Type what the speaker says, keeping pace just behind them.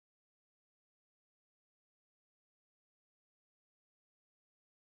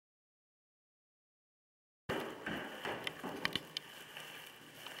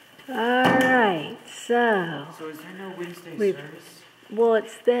All right, so is there no Wednesday service? Well,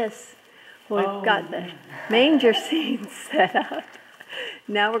 it's this. We've got the manger scene set up.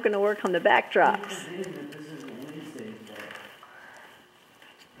 Now we're going to work on the backdrops.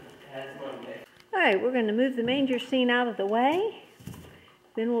 All right, we're going to move the manger scene out of the way.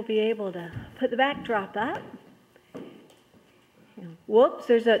 Then we'll be able to put the backdrop up. Whoops,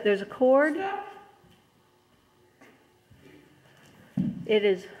 there's a cord. It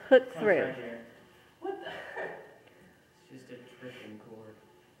is hooked through. Right here. What the? It's just a tripping cord.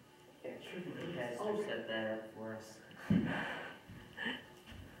 The pastor set that up for us.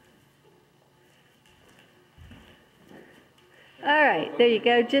 All right, there you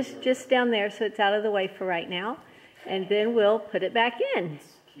go. Just down there, so it's out of the way for right now. And then we'll put it back in.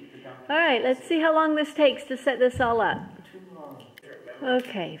 All right, let's see how long this takes to set this all up.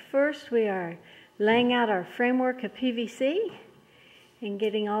 Okay, first we are laying out our framework of PVC and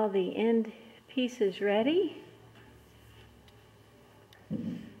getting all the end pieces ready.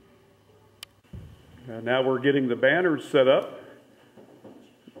 Now we're getting the banners set up.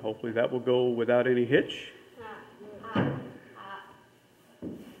 Hopefully that will go without any hitch.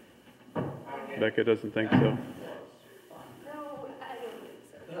 Becca doesn't think so. No, I don't think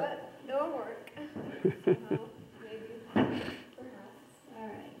so, but it'll work. Well, maybe, perhaps. All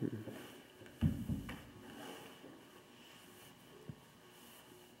right.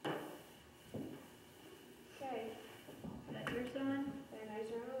 Okay. Is that yours on? Very nice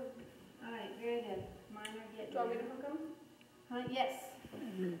room. All right, very good. Mine are getting. Do you want me to hook them? Yes.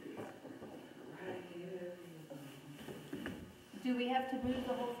 Do we have to move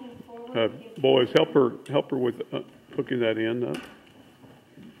the whole thing forward? Boys, help her with hooking that in.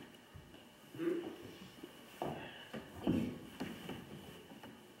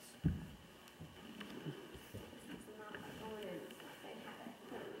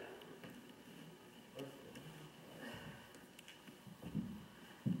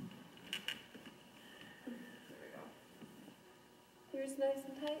 Yours nice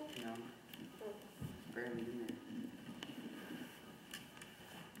and tight? No. Barely in there.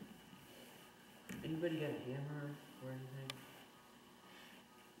 Anybody got a hammer or anything?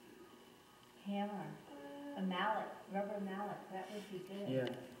 Hammer. A mallet, rubber mallet, that would be good.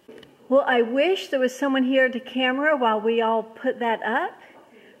 Yeah. Well, I wish there was someone here to camera while we all put that up,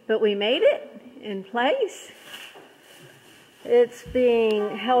 but we made it in place. It's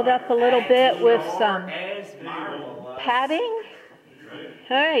being held up a little bit with some padding.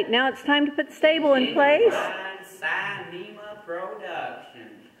 All right, now it's time to put the stable in place. Nima Production.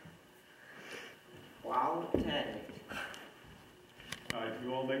 Wow, Teddy. All right,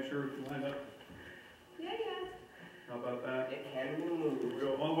 you all make sure it's lined up. Yeah. How about that? It can move. We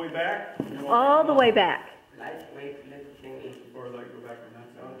go all the way back? All the way back. Lightweight little thingy. Or like go back on that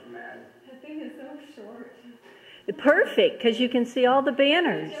side? Don't matter. The thing is so short. Perfect, because you can see all the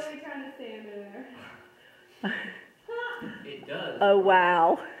banners. Joey trying to stay under there. It does. Oh,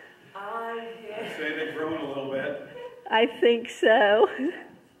 wow. Say they've grown a little bit. I think so.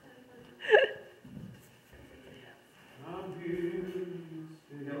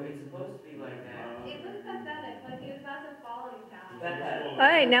 No, it's supposed to be like that. It looks pathetic, like he was about to fall and he fell. All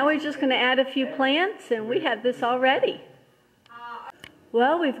right, now we're just going to add a few plants, and we have this all ready.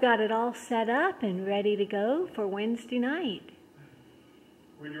 Well, we've got it all set up and ready to go for Wednesday night.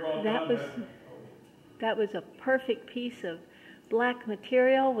 When you're all That done, was a perfect piece of black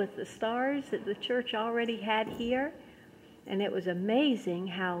material with the stars that the church already had here. And it was amazing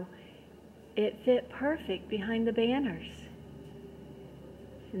how it fit perfect behind the banners.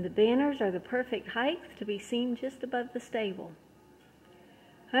 And the banners are the perfect height to be seen just above the stable.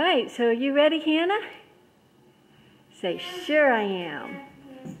 All right, so are you ready, Hannah? Say, sure I am.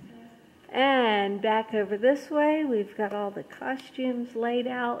 And back over this way, we've got all the costumes laid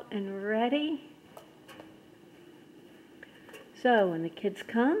out and ready. So when the kids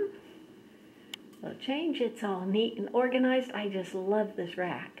come, they'll change. It's all neat and organized. I just love this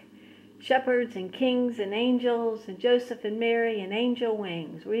rack. Shepherds and kings and angels and Joseph and Mary and angel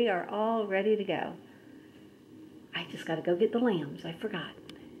wings. We are all ready to go. I just got to go get the lambs. I forgot.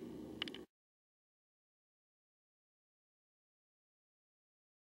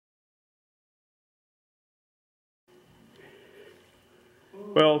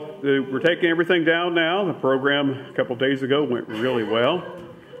 well, we're taking everything down now. The program a couple days ago went really well.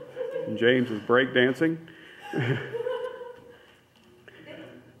 And James was breakdancing. No,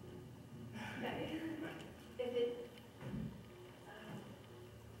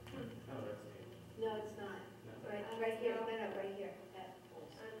 it's not. Right here, right here.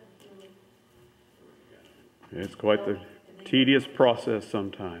 It's quite the tedious process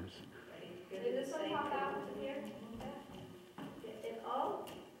sometimes. Did this one pop out here? It all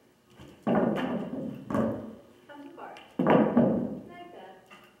comes apart. Like that.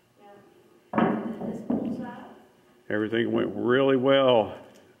 Yeah. And then this pulls out. Everything went really well.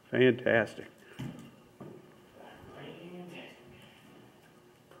 Fantastic.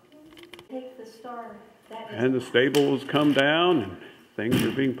 Take the star. That is And the stables come down and things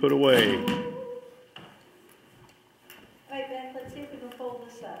are being put away. All right, Beth, let's see if we can fold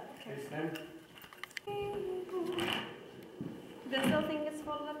this up. This little thing gets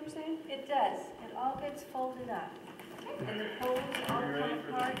folded up, you're saying? It does. It all gets folded up. And the poles all come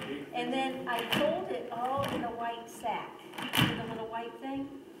apart. And then I fold it all in a white sack. See the little white thing?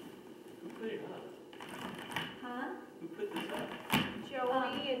 Who put it up? Huh? Who put this up?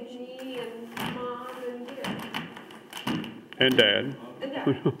 Joey and me and Mom and Dear. And Dad. And Dad.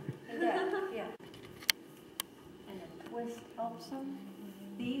 And that, yeah. And a twist helps them.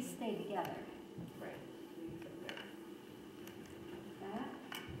 These stay together. Right. That.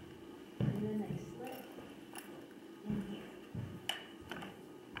 And then they slip in here.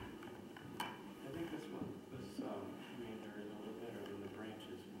 I think this commander is a little better than the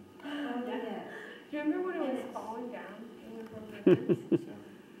branches. Oh, yeah. Do you remember when it was falling down and we broke the fence?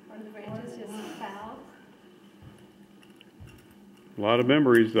 Or the branches just fell? A lot of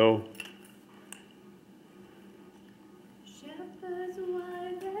memories though. Shepherd's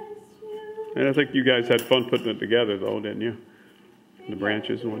wife as you. And I think you guys had fun putting it together though, didn't you? The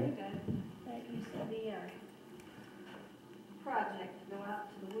branches and what. That used to be our project, to go out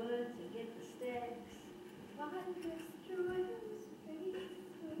to the woods and get the sticks.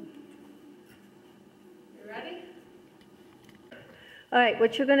 You ready? All right,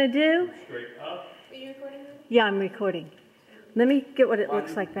 what you're gonna do? Straight up. Are you recording? Yeah, I'm recording. Let me get what it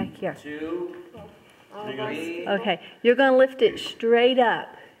looks like back here. 2, 3. Okay, you're gonna lift it straight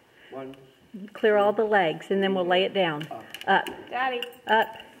up. 1. Clear all the legs, and then we'll lay it down. Up, Daddy.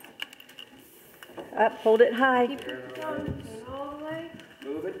 up, up, hold it high. Keep it going. Going all the way.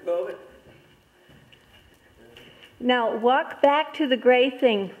 Move it, move it. Now, walk back to the gray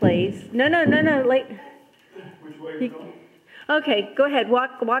thing, please. No, wait. Which way are you going? Okay, go ahead,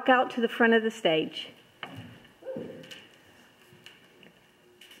 walk out to the front of the stage.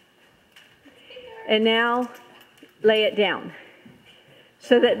 And now, lay it down.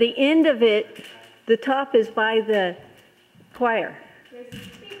 So that the end of it, the top is by the choir. There's a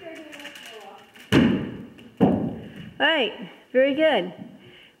speaker here. All right, very good.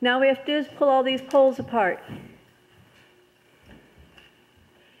 Now we have to do is pull all these poles apart.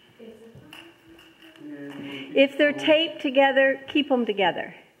 If they're taped together, keep them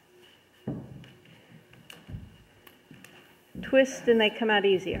together. Twist and they come out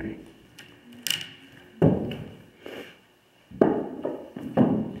easier.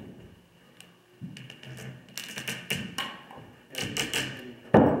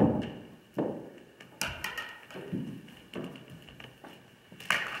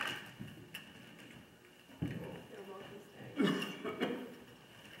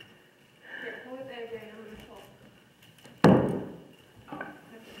 Here, hold it there, Gary. I'm gonna pull.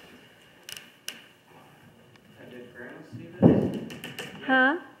 Did Grandma see this? Huh?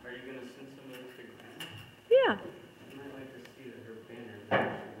 Are you going to send some of this to Grandma? Yeah. I might like to see that her banner is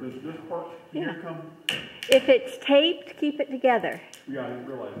actually Does this part Yeah. here come? If it's taped, keep it together. Yeah, I didn't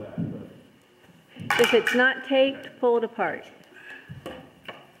realize that. But. If it's not taped, pull it apart.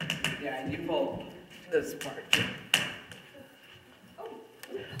 Yeah, and you pull this part.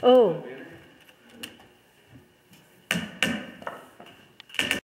 Oh,